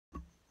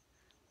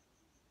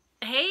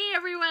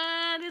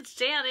it's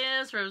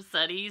Janice from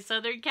sunny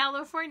Southern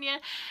California,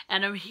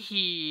 and I'm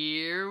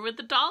here with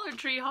the Dollar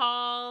Tree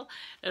haul.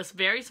 It's a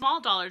very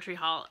small Dollar Tree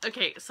haul.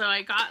 Okay, so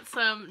I got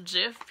some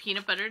Jif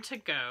peanut butter to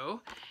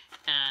go,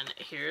 and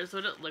here's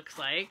what it looks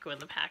like when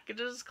the package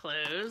is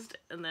closed,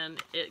 and then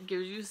it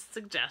gives you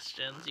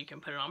suggestions. You can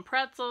put it on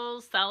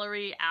pretzels,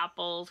 celery,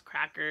 apples,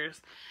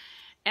 crackers.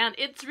 And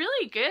it's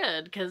really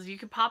good because you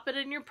can pop it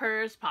in your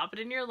purse, pop it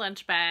in your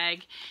lunch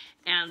bag,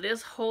 and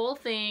this whole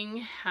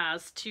thing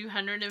has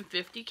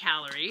 250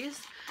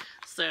 calories.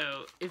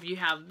 So if you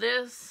have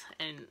this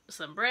and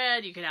some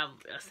bread, you could have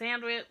a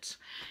sandwich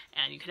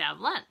and you could have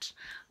lunch.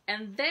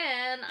 And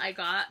then I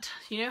got,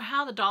 you know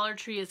how the Dollar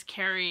Tree is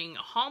carrying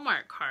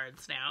Hallmark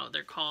cards now?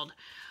 They're called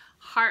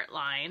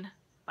Heartline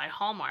by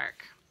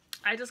Hallmark.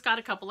 I just got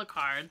a couple of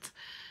cards.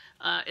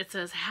 It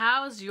says,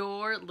 "How's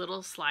your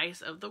little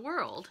slice of the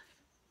world?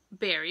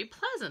 Very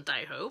pleasant,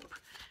 I hope."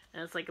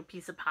 And it's like a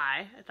piece of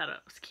pie. I thought it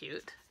was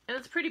cute. And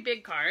it's a pretty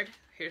big card.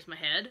 Here's my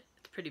head.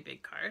 It's a pretty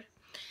big card.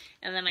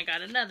 And then I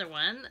got another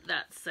one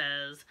that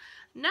says,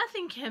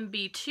 "Nothing can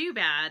be too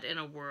bad in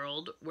a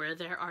world where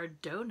there are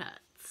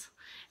donuts."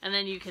 And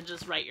then you can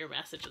just write your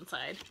message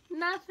inside.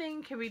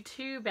 Nothing can be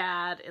too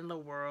bad in the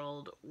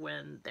world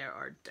when there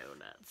are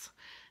donuts.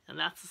 And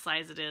that's the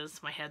size it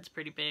is. My head's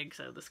pretty big,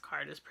 so this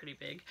card is pretty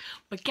big.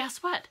 But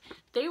guess what?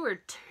 They were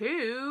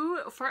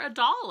 2 for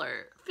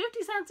 $1.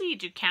 50 cents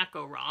each. You can't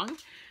go wrong.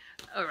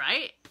 All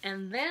right.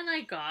 And then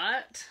I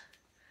got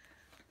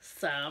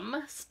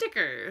some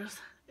stickers.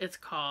 It's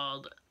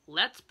called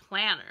Let's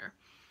Planner.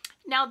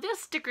 Now this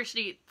sticker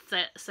sheet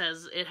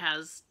says it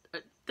has,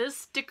 this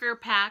sticker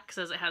pack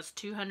says it has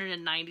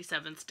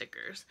 297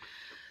 stickers.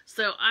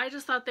 So I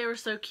just thought they were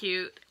so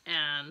cute,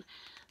 and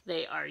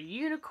they are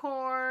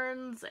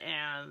unicorns,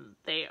 and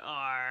they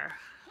are,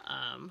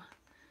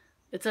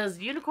 it says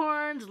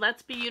unicorns,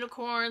 let's be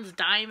unicorns,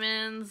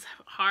 diamonds,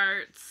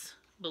 hearts,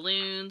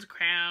 balloons,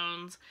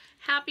 crowns,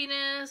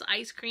 happiness,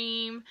 ice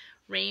cream,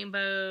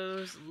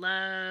 rainbows,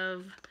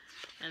 love.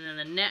 And then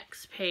the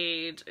next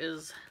page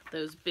is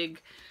those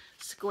big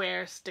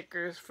square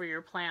stickers for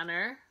your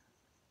planner.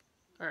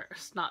 Or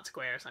not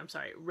squares, I'm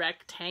sorry,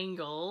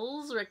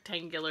 rectangles,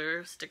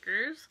 rectangular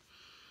stickers.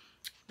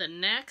 The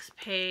next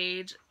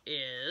page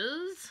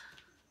is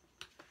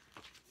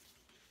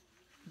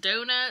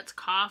donuts,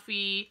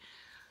 coffee.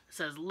 It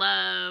says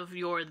love,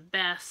 you're the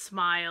best,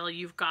 smile,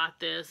 you've got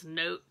this,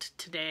 note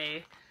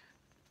today.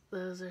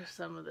 Those are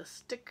some of the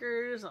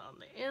stickers on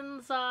the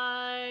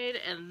inside.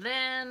 And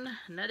then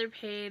another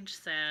page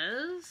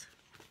says,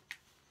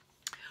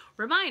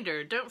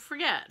 reminder, don't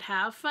forget,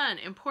 have fun,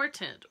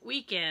 important,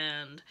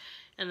 weekend.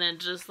 And then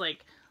just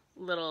like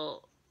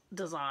little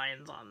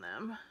designs on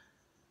them.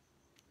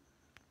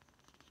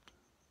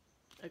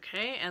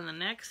 Okay, and the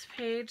next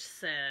page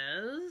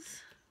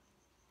says,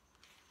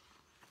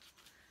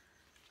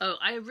 oh,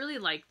 I really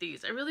like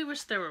these. I really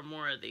wish there were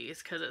more of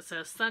these because it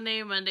says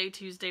Sunday, Monday,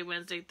 Tuesday,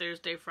 Wednesday,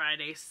 Thursday,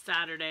 Friday,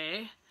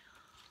 Saturday.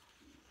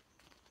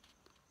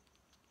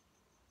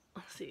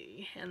 Let's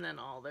see, and then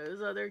all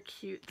those other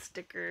cute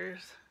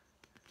stickers,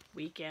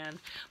 weekend.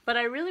 But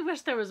I really wish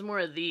there was more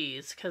of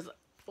these because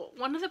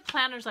one of the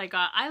planners I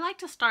got, I like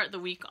to start the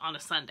week on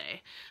a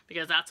Sunday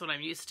because that's what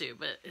I'm used to,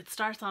 but it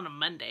starts on a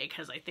Monday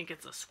because I think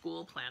it's a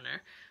school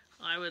planner.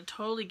 I would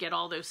totally get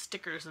all those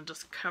stickers and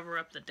just cover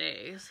up the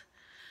days.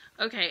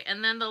 Okay,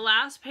 and then the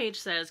last page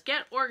says,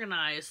 get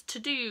organized, to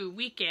do,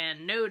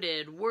 weekend,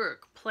 noted,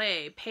 work,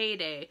 play,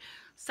 payday,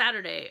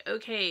 Saturday,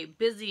 okay,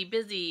 busy,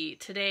 busy,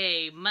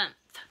 today,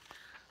 month.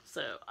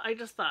 So I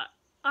just thought,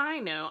 I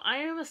know, I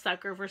am a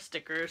sucker for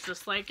stickers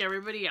just like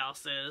everybody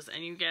else is,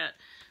 and you get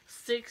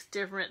 6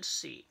 different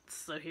sheets.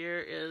 So here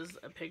is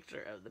a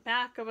picture of the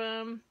back of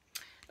them.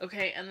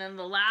 Okay, and then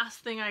the last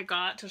thing I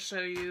got to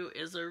show you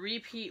is a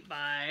repeat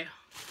buy.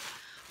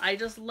 I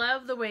just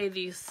love the way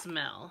these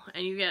smell.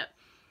 And you get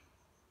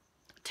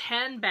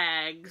 10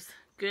 bags,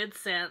 good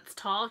scents,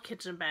 tall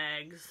kitchen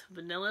bags,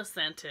 vanilla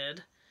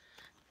scented.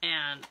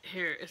 And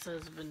here it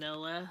says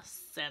vanilla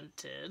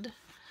scented.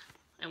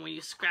 And when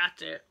you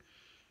scratch it,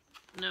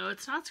 no,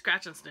 it's not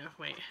scratch and sniff,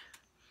 wait.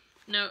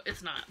 No,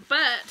 it's not.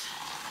 But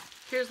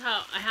here's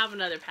how, I have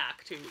another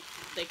pack too.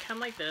 They come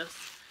like this,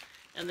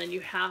 and then you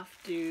have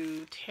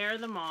to tear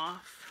them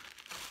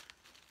off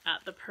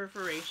at the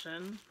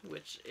perforation,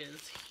 which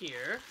is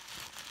here.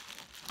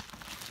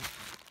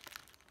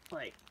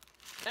 Like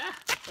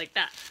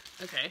that.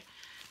 Okay.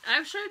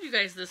 I've showed you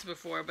guys this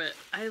before, but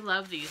I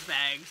love these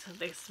bags.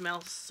 They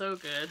smell so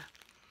good.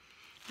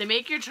 They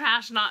make your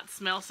trash not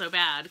smell so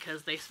bad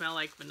because they smell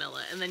like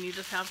vanilla. And then you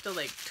just have to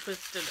like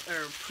twist it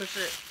or push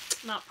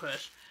it. Not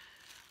push.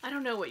 I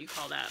don't know what you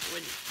call that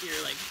when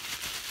you're like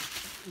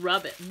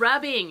rub it.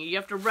 Rubbing. You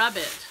have to rub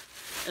it.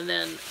 And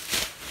then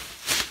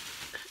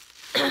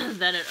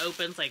then it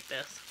opens like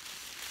this.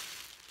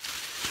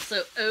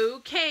 So,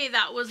 okay,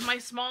 that was my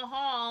small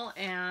haul,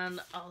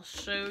 and I'll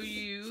show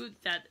you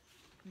that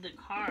the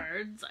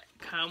cards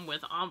come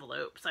with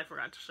envelopes. I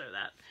forgot to show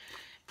that.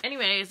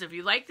 Anyways, if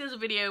you like this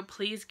video,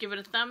 please give it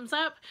a thumbs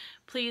up.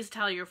 Please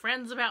tell your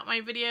friends about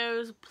my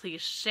videos.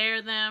 Please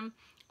share them.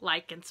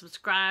 like and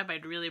subscribe.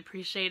 I'd really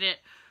appreciate it.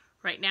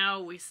 Right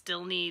now, we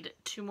still need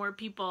 2 more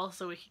people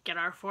so we can get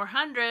our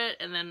 400.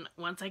 And then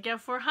once I get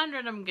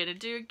 400, I'm going to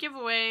do a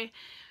giveaway.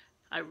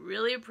 I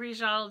really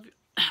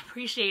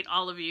appreciate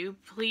all of you.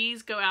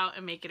 Please go out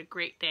and make it a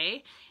great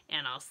day.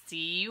 And I'll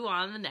see you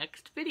on the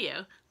next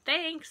video.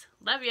 Thanks.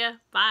 Love ya.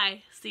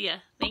 Bye. See ya.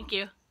 Thank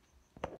you.